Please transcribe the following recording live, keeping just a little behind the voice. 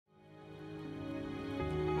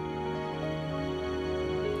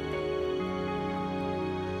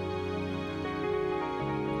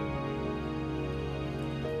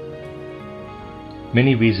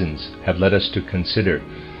Many reasons have led us to consider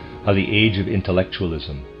how the age of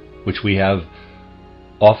intellectualism, which we have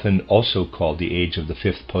often also called the age of the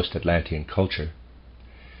fifth post-Atlantean culture,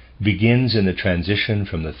 begins in the transition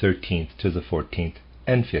from the 13th to the 14th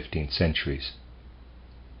and 15th centuries.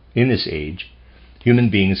 In this age, human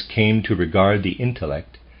beings came to regard the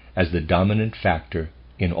intellect as the dominant factor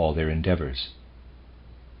in all their endeavors.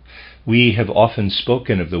 We have often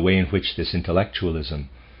spoken of the way in which this intellectualism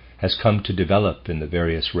has come to develop in the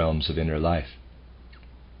various realms of inner life.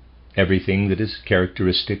 Everything that is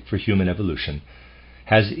characteristic for human evolution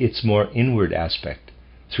has its more inward aspect,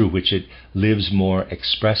 through which it lives more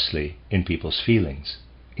expressly in people's feelings,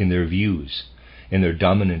 in their views, in their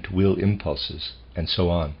dominant will impulses, and so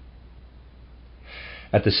on.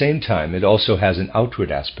 At the same time, it also has an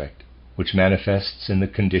outward aspect, which manifests in the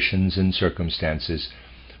conditions and circumstances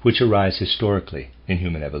which arise historically in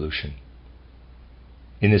human evolution.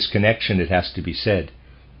 In this connection, it has to be said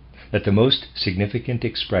that the most significant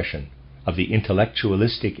expression of the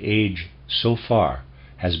intellectualistic age so far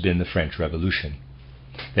has been the French Revolution,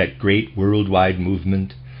 that great worldwide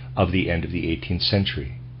movement of the end of the 18th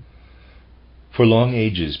century. For long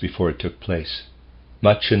ages before it took place,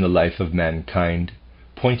 much in the life of mankind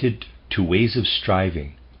pointed to ways of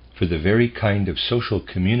striving for the very kind of social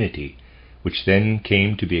community which then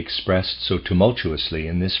came to be expressed so tumultuously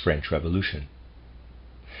in this French Revolution.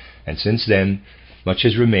 And since then, much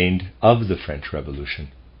has remained of the French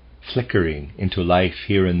Revolution, flickering into life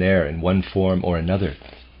here and there in one form or another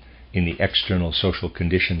in the external social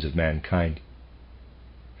conditions of mankind.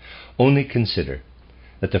 Only consider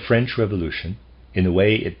that the French Revolution, in the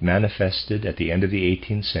way it manifested at the end of the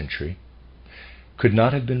 18th century, could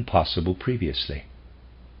not have been possible previously.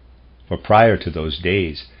 For prior to those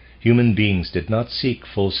days, human beings did not seek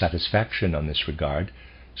full satisfaction on this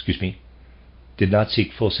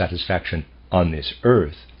on this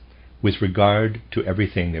earth with regard to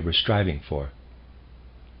everything they were striving for.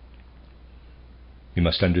 You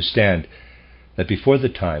must understand that before the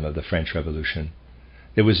time of the French Revolution,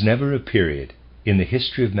 there was never a period in the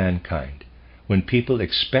history of mankind when people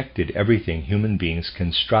expected everything human beings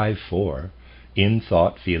can strive for, in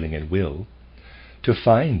thought, feeling, and will, to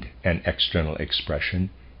find an external expression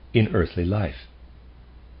in earthly life.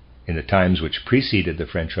 In the times which preceded the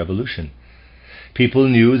French Revolution, people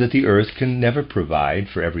knew that the earth can never provide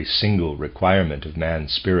for every single requirement of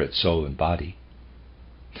man's spirit, soul, and body.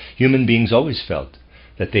 Human beings always felt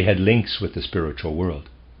that they had links with the spiritual world,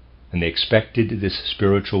 and they expected this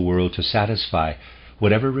spiritual world to satisfy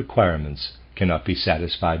whatever requirements cannot be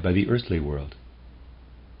satisfied by the earthly world.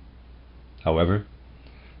 However,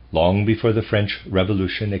 long before the French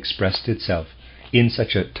Revolution expressed itself in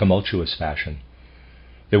such a tumultuous fashion,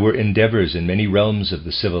 there were endeavors in many realms of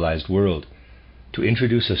the civilized world to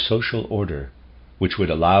introduce a social order which would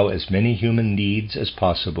allow as many human needs as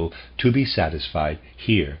possible to be satisfied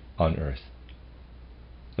here on earth.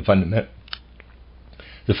 The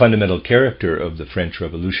fundamental character of the French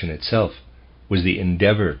Revolution itself was the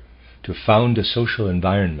endeavor to found a social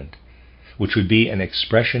environment which would be an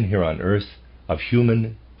expression here on earth of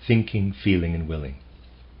human thinking, feeling, and willing.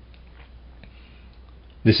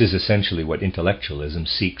 This is essentially what intellectualism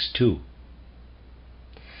seeks too.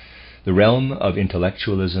 The realm of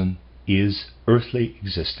intellectualism is earthly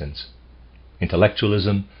existence.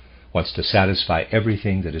 Intellectualism wants to satisfy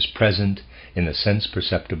everything that is present in the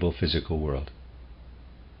sense-perceptible physical world.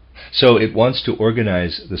 So it wants to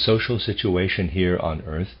organize the social situation here on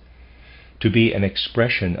earth to be an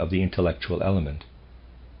expression of the intellectual element.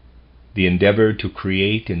 The endeavor to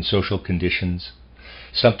create in social conditions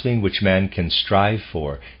something which man can strive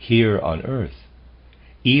for here on earth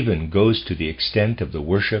even goes to the extent of the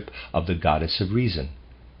worship of the goddess of reason,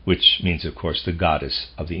 which means, of course, the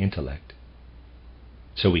goddess of the intellect.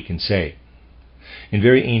 So we can say, in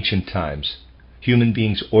very ancient times, human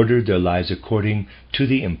beings ordered their lives according to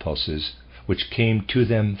the impulses which came to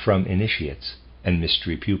them from initiates and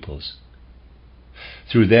mystery pupils.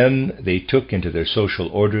 Through them they took into their social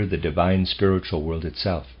order the divine spiritual world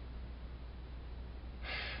itself.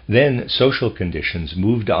 Then social conditions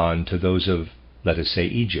moved on to those of, let us say,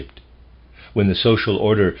 Egypt, when the social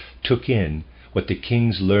order took in what the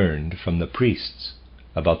kings learned from the priests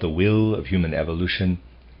about the will of human evolution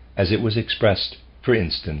as it was expressed, for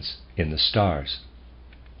instance, in the stars.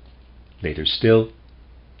 Later still,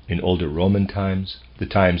 in older Roman times, the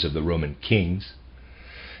times of the Roman kings,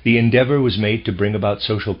 the endeavor was made to bring about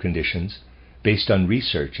social conditions based on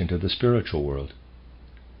research into the spiritual world.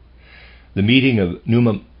 The meeting of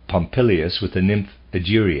Numa Pompilius with the nymph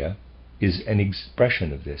Egeria is an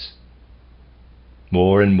expression of this.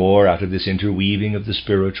 More and more out of this interweaving of the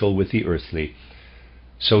spiritual with the earthly,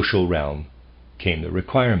 social realm came the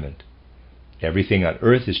requirement. Everything on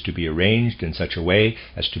earth is to be arranged in such a way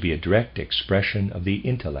as to be a direct expression of the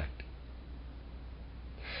intellect.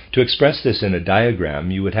 To express this in a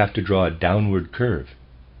diagram, you would have to draw a downward curve.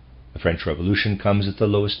 The French Revolution comes at the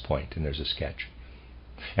lowest point, and there's a sketch.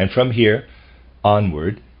 And from here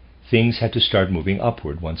onward, things had to start moving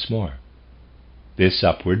upward once more. This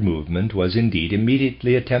upward movement was indeed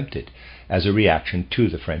immediately attempted as a reaction to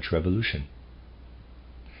the French Revolution.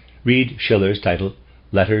 Read Schiller's title,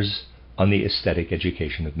 Letters on the Aesthetic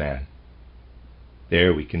Education of Man.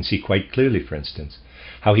 There we can see quite clearly, for instance,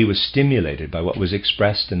 how he was stimulated by what was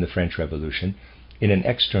expressed in the French Revolution in an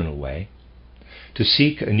external way to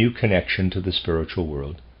seek a new connection to the spiritual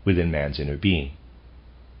world within man's inner being.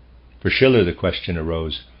 For Schiller, the question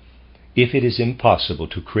arose, if it is impossible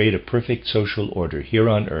to create a perfect social order here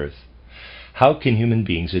on earth, how can human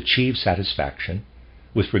beings achieve satisfaction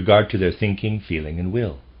with regard to their thinking, feeling, and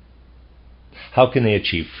will? How can they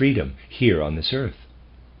achieve freedom here on this earth?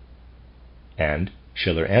 And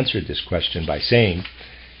Schiller answered this question by saying,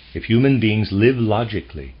 if human beings live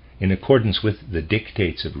logically in accordance with the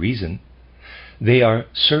dictates of reason, they are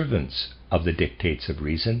servants of the dictates of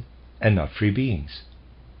reason and not free beings.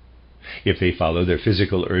 If they follow their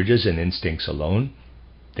physical urges and instincts alone,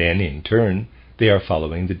 then in turn they are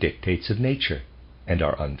following the dictates of nature and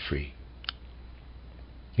are unfree.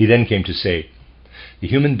 He then came to say, the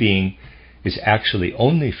human being is actually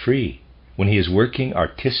only free when he is working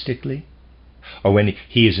artistically or when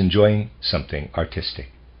he is enjoying something artistic.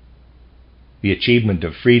 The achievement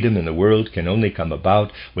of freedom in the world can only come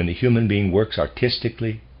about when the human being works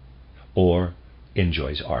artistically or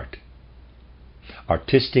enjoys art.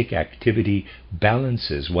 Artistic activity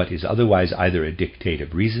balances what is otherwise either a dictate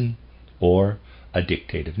of reason or a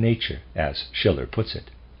dictate of nature, as Schiller puts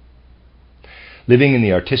it. Living in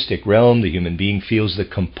the artistic realm, the human being feels the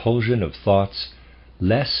compulsion of thoughts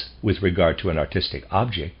less with regard to an artistic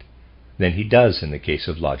object than he does in the case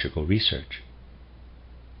of logical research.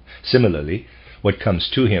 Similarly, what comes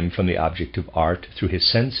to him from the object of art through his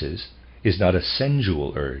senses is not a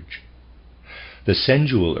sensual urge. The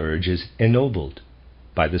sensual urge is ennobled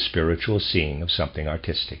by the spiritual seeing of something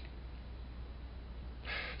artistic.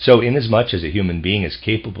 So, inasmuch as a human being is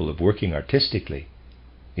capable of working artistically,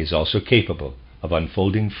 he is also capable of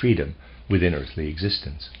unfolding freedom within earthly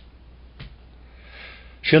existence.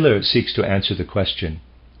 Schiller seeks to answer the question,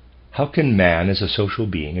 how can man as a social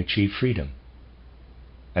being achieve freedom?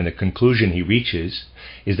 And the conclusion he reaches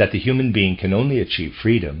is that the human being can only achieve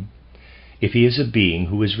freedom if he is a being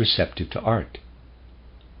who is receptive to art.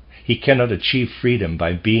 He cannot achieve freedom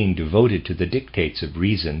by being devoted to the dictates of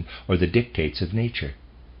reason or the dictates of nature.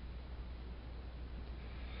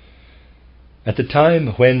 At the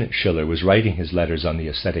time when Schiller was writing his letters on the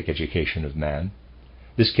aesthetic education of man,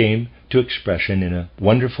 this came to expression in a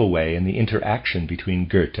wonderful way in the interaction between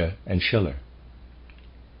Goethe and Schiller.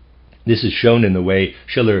 This is shown in the way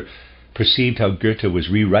Schiller perceived how Goethe was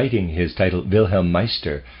rewriting his title Wilhelm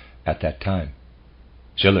Meister at that time.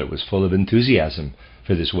 Schiller was full of enthusiasm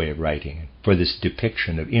for this way of writing, for this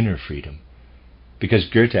depiction of inner freedom, because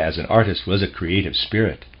Goethe as an artist was a creative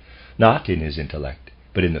spirit, not in his intellect,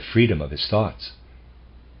 but in the freedom of his thoughts.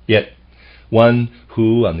 Yet one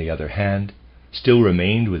who, on the other hand, still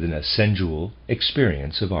remained within a sensual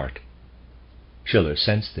experience of art. Schiller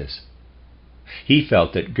sensed this. He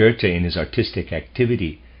felt that Goethe in his artistic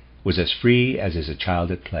activity was as free as is a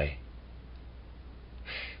child at play.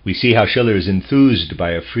 We see how Schiller is enthused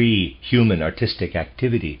by a free human artistic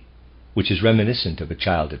activity, which is reminiscent of a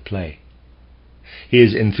child at play.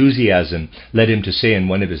 His enthusiasm led him to say in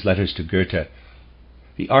one of his letters to Goethe,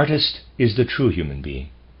 the artist is the true human being.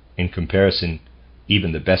 In comparison,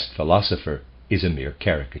 even the best philosopher is a mere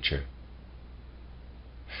caricature.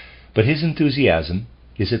 But his enthusiasm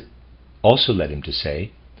also led him to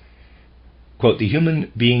say, quote, the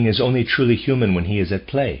human being is only truly human when he is at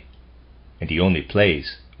play, and he only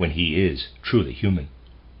plays when he is truly human.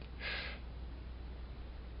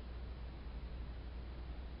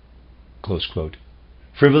 Close quote.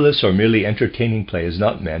 Frivolous or merely entertaining play is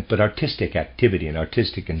not meant, but artistic activity and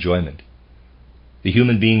artistic enjoyment. The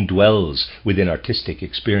human being dwells within artistic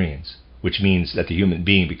experience, which means that the human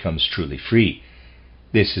being becomes truly free.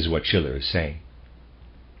 This is what Schiller is saying.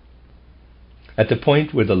 At the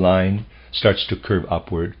point where the line starts to curve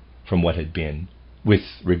upward from what had been, with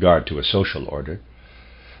regard to a social order,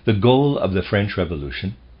 the goal of the French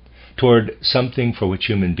Revolution, toward something for which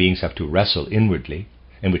human beings have to wrestle inwardly,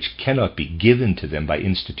 and which cannot be given to them by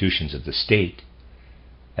institutions of the state,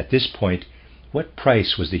 at this point, what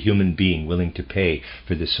price was the human being willing to pay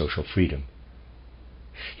for this social freedom?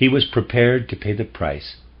 He was prepared to pay the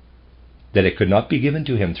price, that it could not be given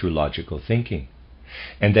to him through logical thinking,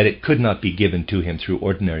 and that it could not be given to him through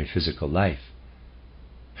ordinary physical life,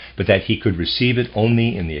 but that he could receive it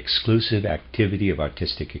only in the exclusive activity of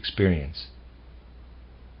artistic experience.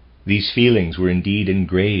 These feelings were indeed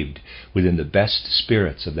engraved within the best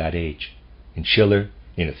spirits of that age, in Schiller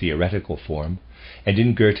in a theoretical form, and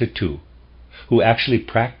in Goethe too, who actually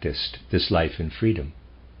practiced this life in freedom.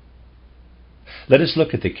 Let us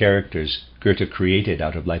look at the characters Goethe created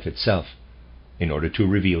out of life itself, in order to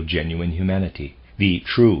reveal genuine humanity, the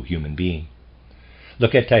true human being.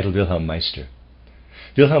 Look at title Wilhelm Meister.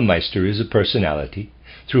 Wilhelm Meister is a personality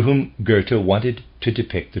through whom Goethe wanted to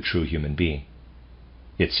depict the true human being.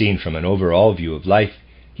 Yet seen from an overall view of life,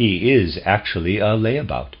 he is actually a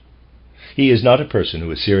layabout. He is not a person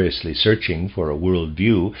who is seriously searching for a world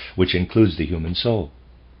view which includes the human soul.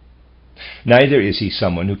 Neither is he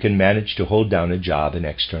someone who can manage to hold down a job in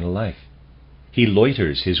external life. He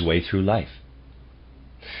loiters his way through life.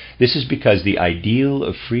 This is because the ideal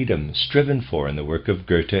of freedom striven for in the work of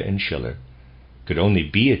Goethe and Schiller could only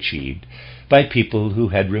be achieved by people who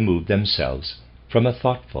had removed themselves from a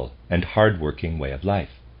thoughtful and hard-working way of life.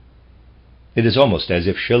 It is almost as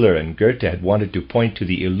if Schiller and Goethe had wanted to point to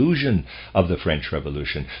the illusion of the French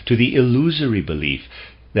Revolution, to the illusory belief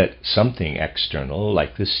that something external,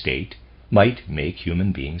 like the state, might make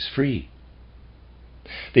human beings free.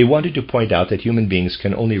 They wanted to point out that human beings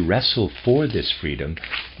can only wrestle for this freedom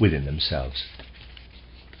within themselves.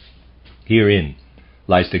 Herein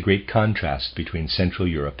lies the great contrast between Central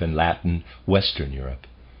Europe and Latin Western Europe.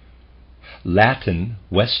 Latin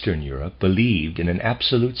Western Europe believed in an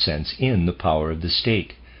absolute sense in the power of the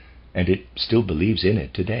state, and it still believes in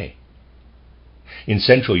it today. In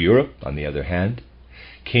Central Europe, on the other hand,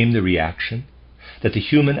 came the reaction that the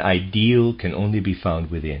human ideal can only be found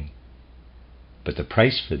within. But the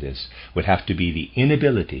price for this would have to be the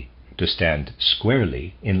inability to stand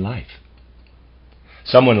squarely in life.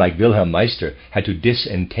 Someone like Wilhelm Meister had to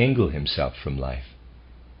disentangle himself from life.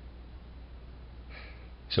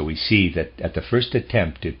 So we see that at the first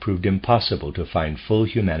attempt it proved impossible to find full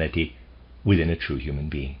humanity within a true human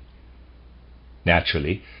being.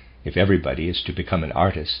 Naturally, if everybody is to become an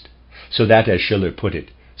artist, so that, as Schiller put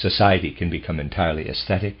it, society can become entirely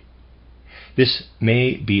aesthetic, this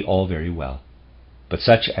may be all very well, but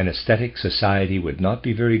such an aesthetic society would not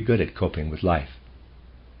be very good at coping with life.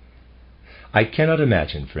 I cannot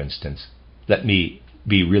imagine, for instance, let me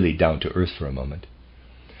be really down to earth for a moment,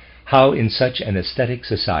 how in such an aesthetic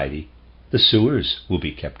society the sewers will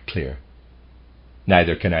be kept clear.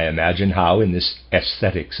 Neither can I imagine how in this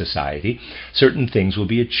aesthetic society certain things will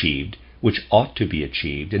be achieved which ought to be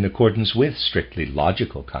achieved in accordance with strictly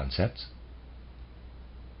logical concepts.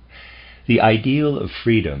 The ideal of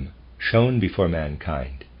freedom shone before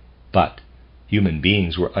mankind, but human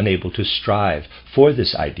beings were unable to strive for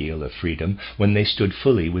this ideal of freedom when they stood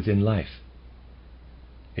fully within life.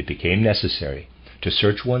 It became necessary to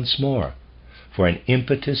search once more for an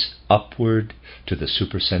impetus upward to the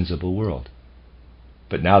supersensible world.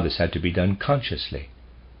 But now this had to be done consciously,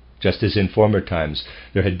 just as in former times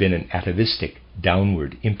there had been an atavistic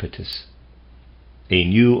downward impetus. A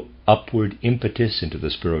new upward impetus into the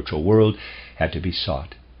spiritual world had to be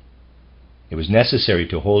sought. It was necessary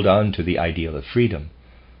to hold on to the ideal of freedom,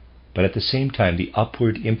 but at the same time the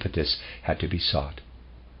upward impetus had to be sought.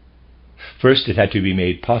 First, it had to be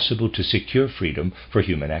made possible to secure freedom for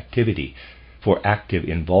human activity, for active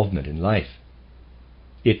involvement in life.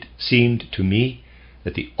 It seemed to me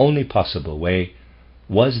that the only possible way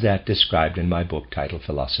was that described in my book titled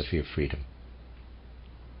Philosophy of Freedom.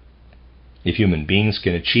 If human beings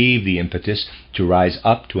can achieve the impetus to rise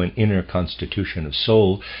up to an inner constitution of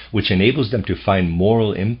soul which enables them to find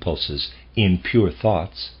moral impulses in pure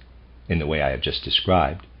thoughts, in the way I have just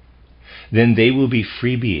described, then they will be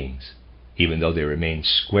free beings, even though they remain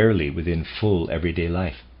squarely within full everyday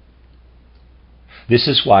life. This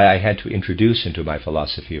is why I had to introduce into my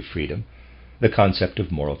philosophy of freedom the concept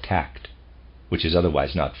of moral tact, which is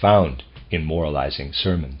otherwise not found in moralizing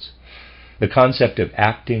sermons. The concept of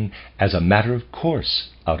acting as a matter of course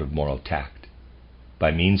out of moral tact, by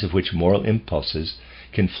means of which moral impulses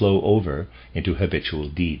can flow over into habitual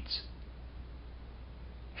deeds.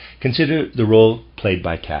 Consider the role played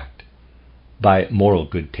by tact, by moral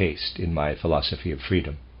good taste in my philosophy of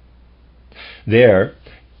freedom. There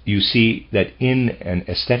you see that in an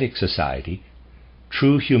aesthetic society,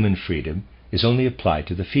 true human freedom is only applied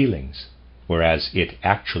to the feelings, whereas it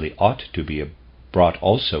actually ought to be brought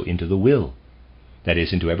also into the will, that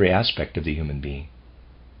is, into every aspect of the human being.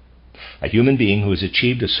 A human being who has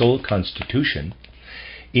achieved a soul constitution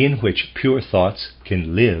in which pure thoughts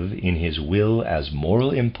can live in his will as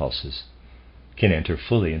moral impulses, can enter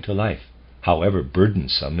fully into life, however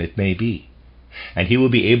burdensome it may be. And he will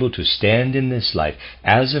be able to stand in this life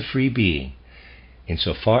as a free being,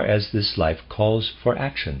 insofar as this life calls for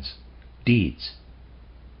actions, deeds.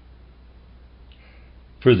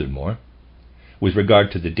 Furthermore, with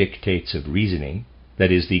regard to the dictates of reasoning,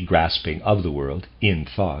 that is, the grasping of the world in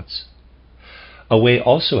thoughts, a way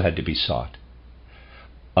also had to be sought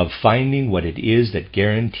of finding what it is that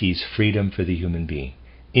guarantees freedom for the human being,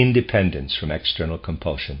 independence from external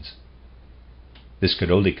compulsions. This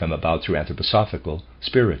could only come about through anthroposophical,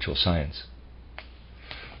 spiritual science.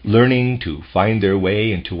 Learning to find their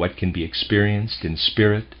way into what can be experienced in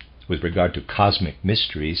spirit with regard to cosmic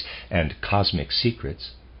mysteries and cosmic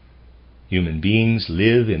secrets, human beings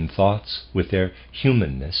live in thoughts with their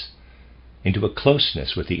humanness into a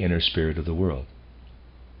closeness with the inner spirit of the world.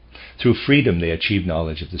 Through freedom they achieve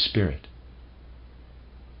knowledge of the spirit.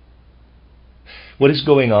 What is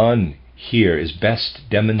going on here is best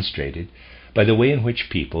demonstrated by the way in which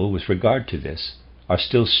people, with regard to this, are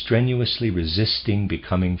still strenuously resisting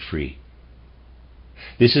becoming free.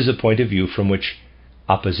 This is a point of view from which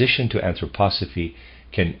opposition to anthroposophy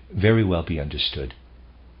can very well be understood.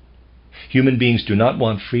 Human beings do not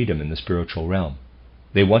want freedom in the spiritual realm.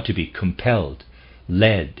 They want to be compelled,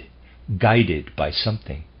 led, guided by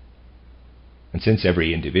something. And since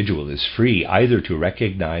every individual is free either to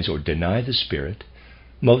recognize or deny the spirit,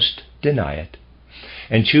 most deny it,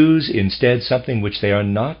 and choose instead something which they are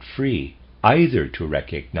not free either to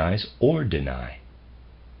recognize or deny.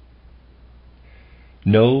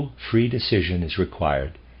 No free decision is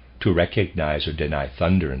required to recognize or deny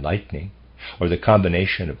thunder and lightning, or the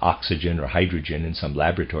combination of oxygen or hydrogen in some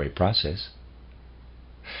laboratory process.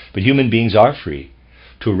 But human beings are free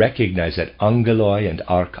to recognize that angeloi and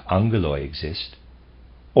archangeloi exist,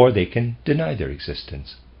 or they can deny their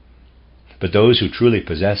existence. But those who truly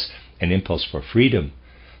possess an impulse for freedom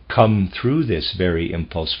come through this very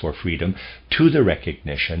impulse for freedom to the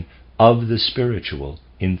recognition of the spiritual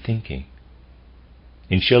in thinking.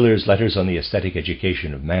 In Schiller's Letters on the Aesthetic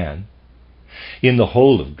Education of Man, in the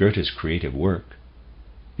whole of Goethe's creative work,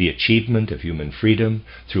 the achievement of human freedom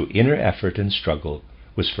through inner effort and struggle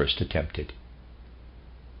was first attempted.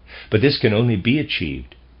 But this can only be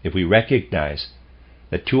achieved if we recognize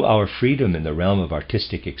that to our freedom in the realm of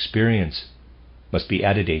artistic experience must be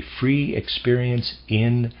added a free experience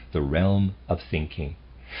in the realm of thinking,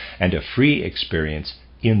 and a free experience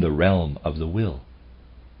in the realm of the will.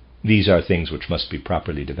 These are things which must be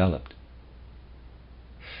properly developed.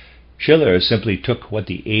 Schiller simply took what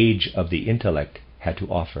the age of the intellect had to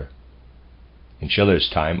offer. In Schiller's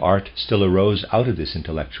time, art still arose out of this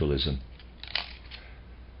intellectualism.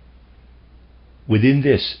 Within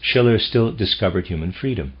this, Schiller still discovered human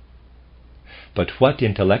freedom. But what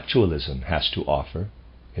intellectualism has to offer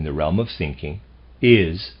in the realm of thinking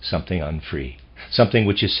is something unfree, something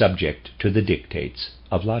which is subject to the dictates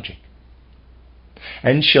of logic.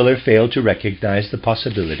 And Schiller failed to recognize the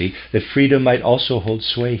possibility that freedom might also hold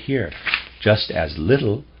sway here, just as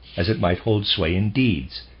little as it might hold sway in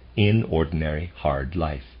deeds, in ordinary hard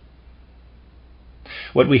life.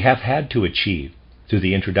 What we have had to achieve through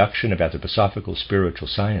the introduction of anthroposophical spiritual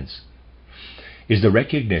science is the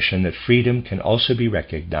recognition that freedom can also be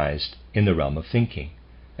recognized in the realm of thinking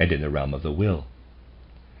and in the realm of the will.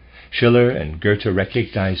 Schiller and Goethe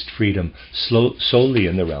recognized freedom solely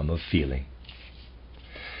in the realm of feeling.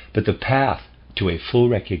 But the path to a full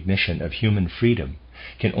recognition of human freedom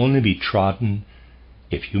can only be trodden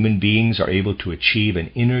if human beings are able to achieve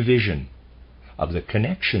an inner vision of the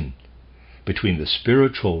connection between the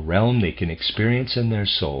spiritual realm they can experience in their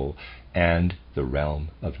soul and the realm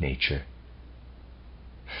of nature.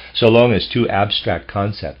 So long as two abstract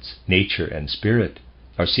concepts, nature and spirit,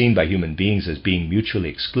 are seen by human beings as being mutually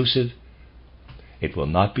exclusive, it will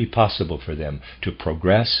not be possible for them to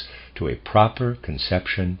progress to a proper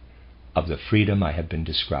conception of the freedom I have been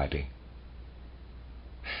describing.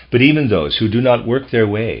 But even those who do not work their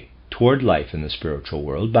way toward life in the spiritual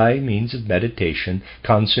world by means of meditation,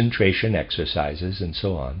 concentration exercises, and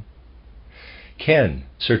so on, can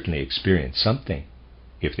certainly experience something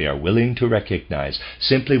if they are willing to recognize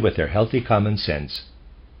simply with their healthy common sense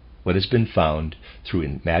what has been found through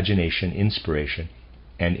imagination, inspiration,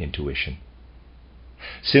 and intuition.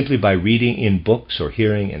 Simply by reading in books or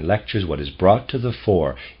hearing in lectures what is brought to the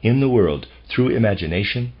fore in the world through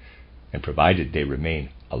imagination, and provided they remain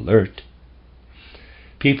alert,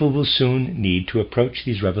 people will soon need to approach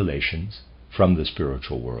these revelations from the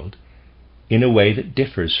spiritual world in a way that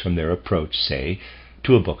differs from their approach, say,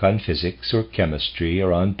 to a book on physics or chemistry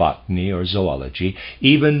or on botany or zoology,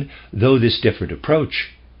 even though this different approach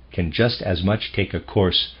can just as much take a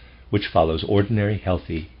course which follows ordinary,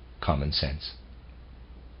 healthy common sense.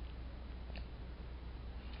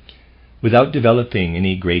 Without developing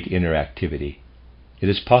any great inner activity, it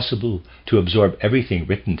is possible to absorb everything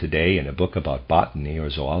written today in a book about botany or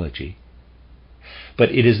zoology.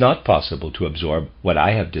 But it is not possible to absorb what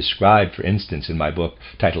I have described, for instance, in my book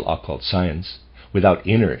titled Occult Science, without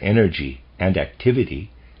inner energy and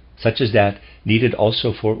activity, such as that needed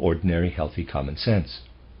also for ordinary healthy common sense.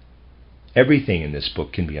 Everything in this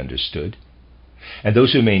book can be understood, and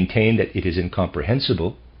those who maintain that it is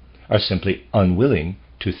incomprehensible are simply unwilling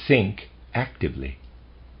to think actively.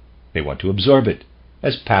 They want to absorb it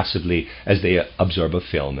as passively as they absorb a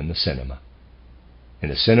film in the cinema. In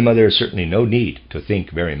the cinema there is certainly no need to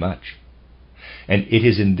think very much, and it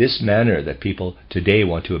is in this manner that people today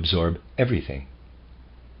want to absorb everything.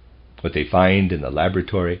 What they find in the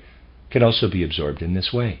laboratory can also be absorbed in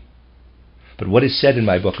this way. But what is said in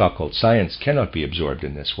my book Occult Science cannot be absorbed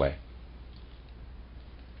in this way.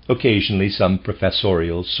 Occasionally some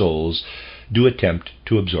professorial souls do attempt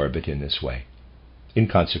to absorb it in this way. In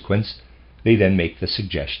consequence, they then make the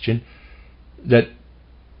suggestion that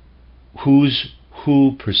those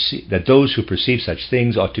who perceive such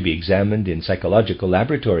things ought to be examined in psychological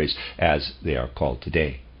laboratories, as they are called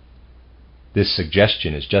today. This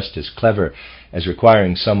suggestion is just as clever as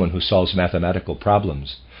requiring someone who solves mathematical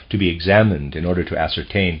problems to be examined in order to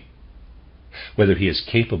ascertain whether he is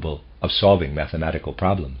capable of solving mathematical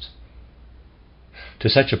problems. To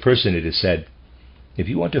such a person it is said, if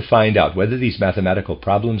you want to find out whether these mathematical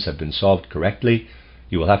problems have been solved correctly,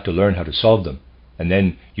 you will have to learn how to solve them, and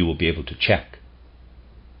then you will be able to check.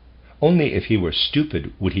 Only if he were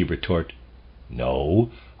stupid would he retort, no,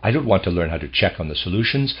 I don't want to learn how to check on the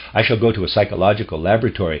solutions. I shall go to a psychological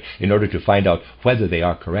laboratory in order to find out whether they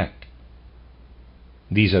are correct.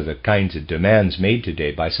 These are the kinds of demands made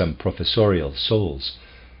today by some professorial souls,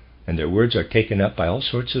 and their words are taken up by all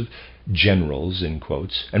sorts of generals, in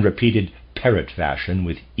quotes, and repeated parrot fashion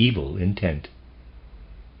with evil intent.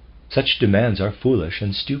 Such demands are foolish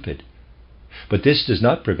and stupid, but this does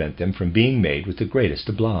not prevent them from being made with the greatest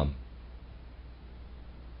aplomb.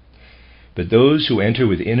 But those who enter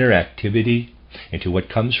with inner activity into what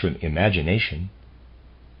comes from imagination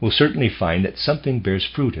will certainly find that something bears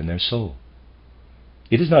fruit in their soul.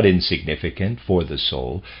 It is not insignificant for the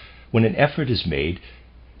soul when an effort is made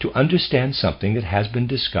to understand something that has been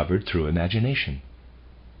discovered through imagination.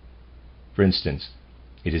 For instance,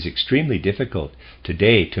 it is extremely difficult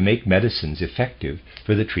today to make medicines effective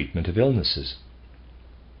for the treatment of illnesses.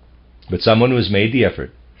 But someone who has made the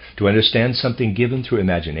effort to understand something given through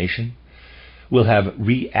imagination will have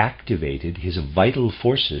reactivated his vital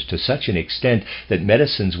forces to such an extent that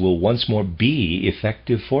medicines will once more be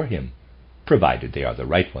effective for him, provided they are the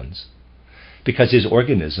right ones, because his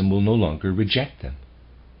organism will no longer reject them.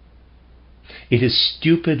 It is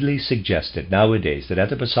stupidly suggested nowadays that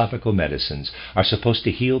anthroposophical medicines are supposed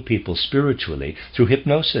to heal people spiritually through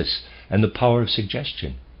hypnosis and the power of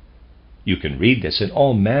suggestion. You can read this in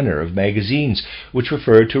all manner of magazines which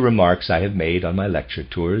refer to remarks I have made on my lecture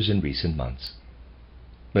tours in recent months.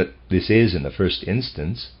 But this is, in the first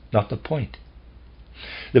instance, not the point.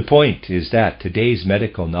 The point is that today's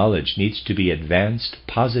medical knowledge needs to be advanced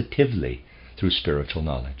positively through spiritual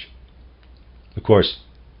knowledge. Of course,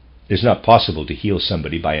 it is not possible to heal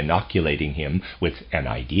somebody by inoculating him with an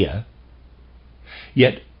idea.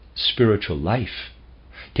 Yet, spiritual life,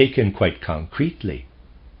 taken quite concretely,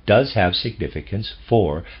 does have significance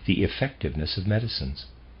for the effectiveness of medicines.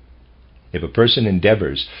 If a person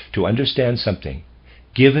endeavors to understand something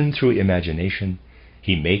given through imagination,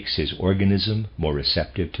 he makes his organism more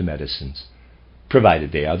receptive to medicines,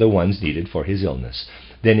 provided they are the ones needed for his illness,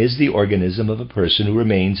 than is the organism of a person who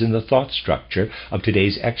remains in the thought structure of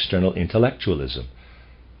today's external intellectualism,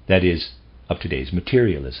 that is, of today's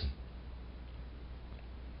materialism.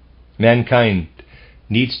 Mankind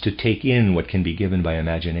needs to take in what can be given by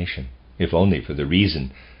imagination, if only for the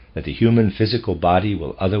reason that the human physical body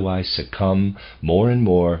will otherwise succumb more and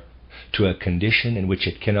more to a condition in which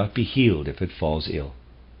it cannot be healed if it falls ill.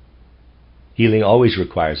 Healing always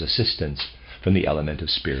requires assistance from the element of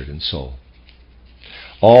spirit and soul.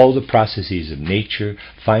 All the processes of nature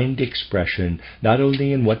find expression not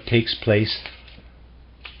only in what takes place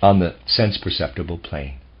on the sense-perceptible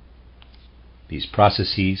plane. These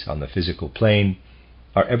processes on the physical plane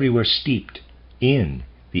are everywhere steeped in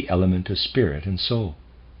the element of spirit and soul.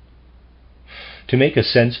 To make a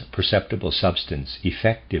sense-perceptible substance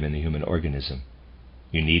effective in the human organism,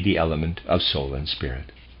 you need the element of soul and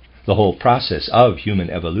spirit. The whole process of human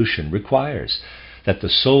evolution requires that the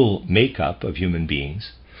soul makeup of human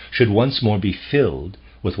beings should once more be filled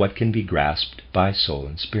with what can be grasped by soul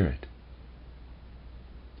and spirit.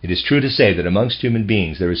 It is true to say that amongst human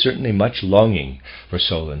beings there is certainly much longing for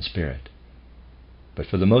soul and spirit. But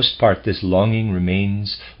for the most part this longing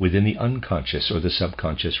remains within the unconscious or the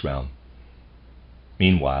subconscious realm.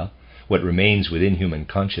 Meanwhile, what remains within human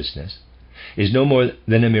consciousness is no more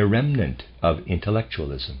than a mere remnant of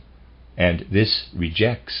intellectualism, and this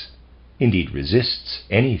rejects, indeed resists,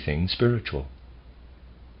 anything spiritual.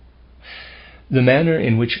 The manner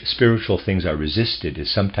in which spiritual things are resisted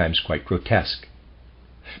is sometimes quite grotesque.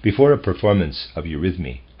 Before a performance of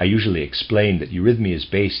eurythmy, I usually explain that eurythmy is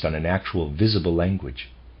based on an actual visible language.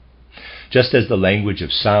 Just as the language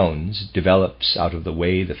of sounds develops out of the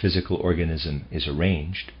way the physical organism is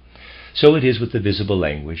arranged, so it is with the visible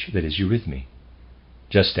language that is eurythmy.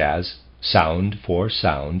 Just as, sound for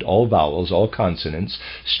sound, all vowels, all consonants,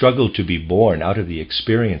 struggle to be born out of the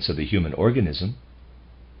experience of the human organism,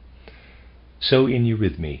 so in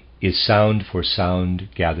eurythmy is sound for sound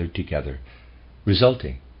gathered together,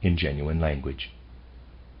 resulting in genuine language.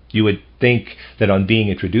 You would think that on being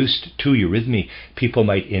introduced to eurythmy, people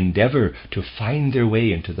might endeavor to find their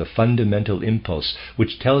way into the fundamental impulse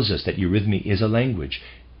which tells us that eurythmy is a language,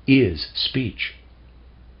 is speech.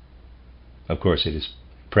 Of course, it is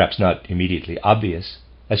perhaps not immediately obvious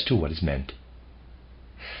as to what is meant.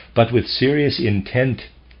 But with serious intent,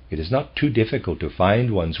 it is not too difficult to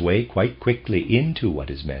find one's way quite quickly into what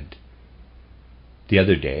is meant. The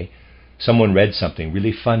other day, someone read something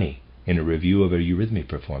really funny in a review of a eurythmy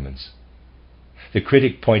performance. The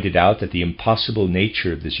critic pointed out that the impossible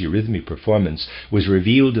nature of this eurythmy performance was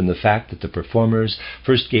revealed in the fact that the performers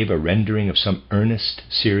first gave a rendering of some earnest,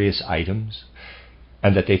 serious items,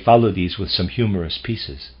 and that they followed these with some humorous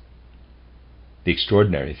pieces. The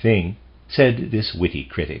extraordinary thing, said this witty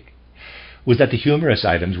critic, was that the humorous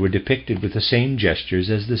items were depicted with the same gestures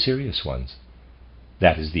as the serious ones.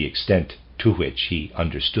 That is the extent to which he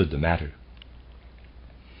understood the matter.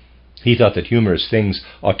 He thought that humorous things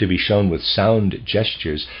ought to be shown with sound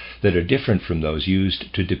gestures that are different from those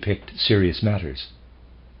used to depict serious matters.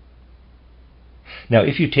 Now,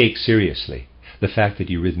 if you take seriously the fact that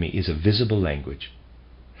eurythmy is a visible language,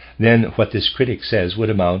 then what this critic says would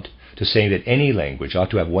amount to saying that any language ought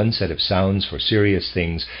to have one set of sounds for serious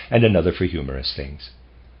things and another for humorous things.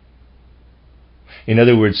 In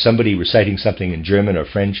other words, somebody reciting something in German or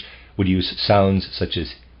French would use sounds such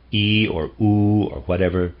as E or oo or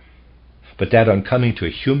whatever, but that on coming to a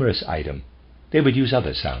humorous item, they would use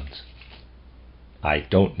other sounds. I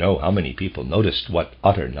don't know how many people noticed what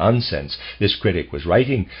utter nonsense this critic was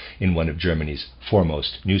writing in one of Germany's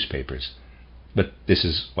foremost newspapers, but this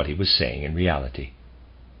is what he was saying in reality.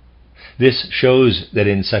 This shows that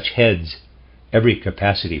in such heads, every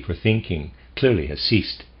capacity for thinking clearly has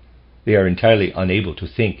ceased. They are entirely unable to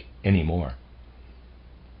think any more.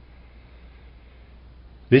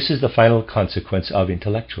 This is the final consequence of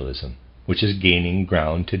intellectualism, which is gaining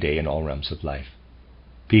ground today in all realms of life.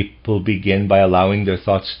 People begin by allowing their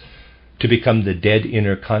thoughts to become the dead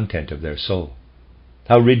inner content of their soul.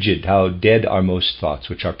 How rigid, how dead are most thoughts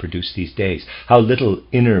which are produced these days. How little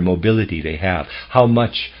inner mobility they have. How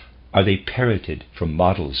much are they parroted from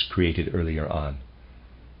models created earlier on.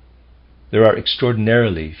 There are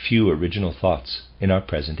extraordinarily few original thoughts in our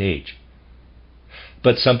present age.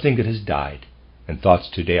 But something that has died, and thoughts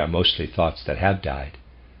today are mostly thoughts that have died,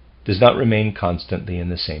 does not remain constantly in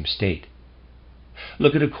the same state.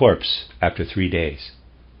 Look at a corpse after 3 days,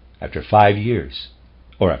 after 5 years,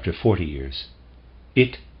 or after 40 years.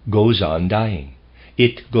 It goes on dying.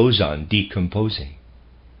 It goes on decomposing.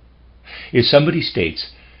 If somebody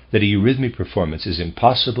states that a eurythmy performance is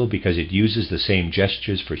impossible because it uses the same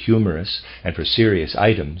gestures for humorous and for serious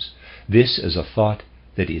items, this is a thought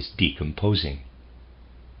that is decomposing.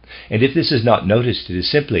 And if this is not noticed, it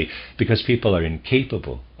is simply because people are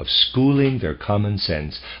incapable of schooling their common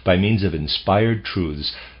sense by means of inspired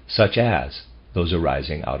truths such as those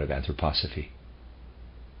arising out of anthroposophy.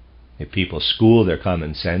 If people school their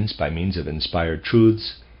common sense by means of inspired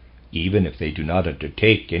truths, even if they do not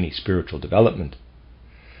undertake any spiritual development,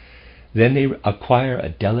 then they acquire a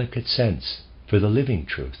delicate sense for the living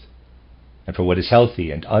truth and for what is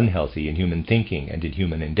healthy and unhealthy in human thinking and in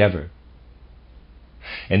human endeavor.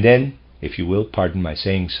 And then, if you will pardon my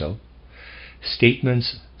saying so,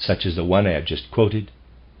 statements such as the one I have just quoted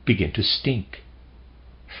begin to stink.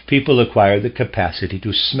 People acquire the capacity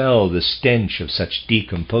to smell the stench of such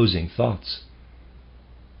decomposing thoughts.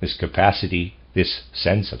 This capacity, this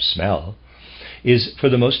sense of smell, is for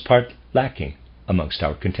the most part lacking amongst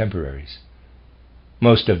our contemporaries.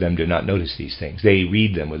 Most of them do not notice these things. They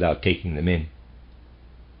read them without taking them in.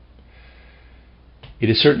 It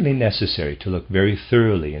is certainly necessary to look very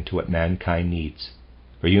thoroughly into what mankind needs.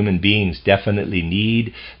 For human beings definitely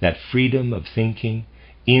need that freedom of thinking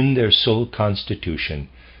in their soul constitution,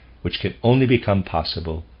 which can only become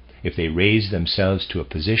possible if they raise themselves to a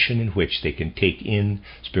position in which they can take in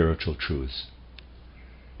spiritual truths.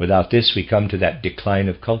 Without this, we come to that decline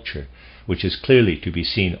of culture, which is clearly to be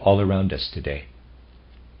seen all around us today.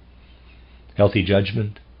 Healthy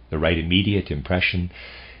judgment, the right immediate impression,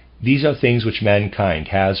 these are things which mankind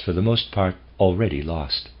has, for the most part, already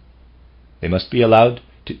lost. They must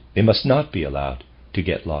not be allowed to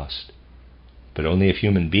get lost. But only if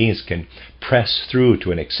human beings can press through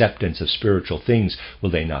to an acceptance of spiritual things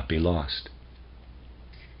will they not be lost.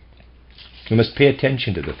 We must pay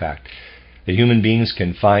attention to the fact that human beings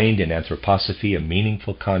can find in anthroposophy a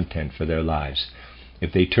meaningful content for their lives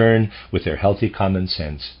if they turn with their healthy common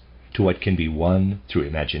sense to what can be won through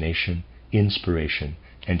imagination, inspiration,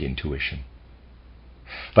 and intuition.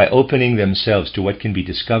 By opening themselves to what can be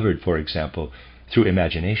discovered, for example, through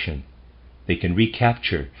imagination, they can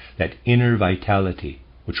recapture that inner vitality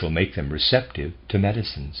which will make them receptive to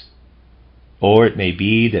medicines. Or it may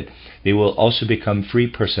be that they will also become free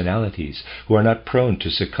personalities who are not prone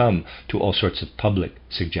to succumb to all sorts of public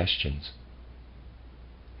suggestions.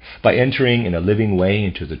 By entering in a living way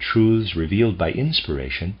into the truths revealed by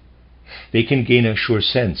inspiration, they can gain a sure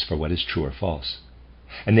sense for what is true or false,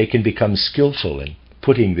 and they can become skillful in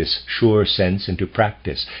putting this sure sense into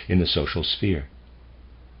practice in the social sphere.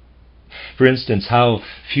 For instance, how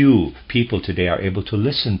few people today are able to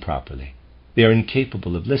listen properly. They are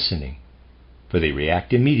incapable of listening, for they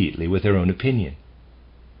react immediately with their own opinion.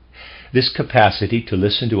 This capacity to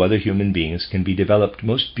listen to other human beings can be developed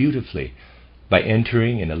most beautifully by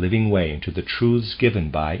entering in a living way into the truths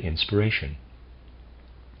given by inspiration.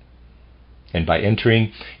 And by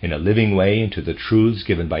entering in a living way into the truths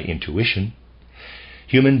given by intuition,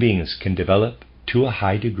 human beings can develop to a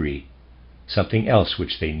high degree something else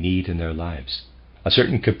which they need in their lives, a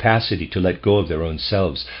certain capacity to let go of their own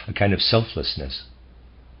selves, a kind of selflessness.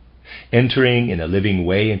 Entering in a living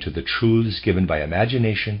way into the truths given by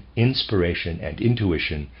imagination, inspiration, and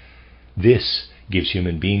intuition, this gives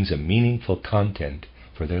human beings a meaningful content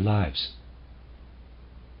for their lives.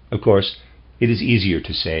 Of course, it is easier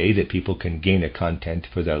to say that people can gain a content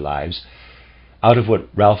for their lives out of what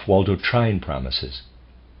Ralph Waldo Trine promises.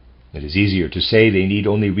 It is easier to say they need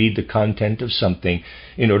only read the content of something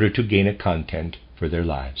in order to gain a content for their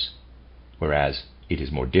lives, whereas it is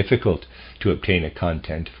more difficult to obtain a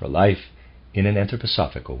content for life in an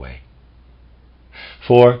anthroposophical way.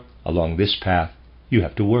 For, along this path, you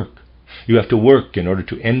have to work. You have to work in order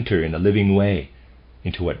to enter in a living way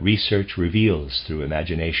into what research reveals through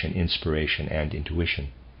imagination, inspiration, and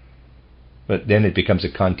intuition. But then it becomes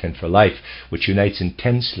a content for life which unites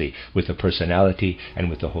intensely with the personality and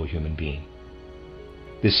with the whole human being.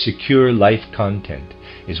 This secure life content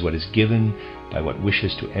is what is given by what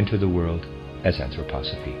wishes to enter the world as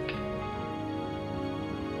anthroposophy.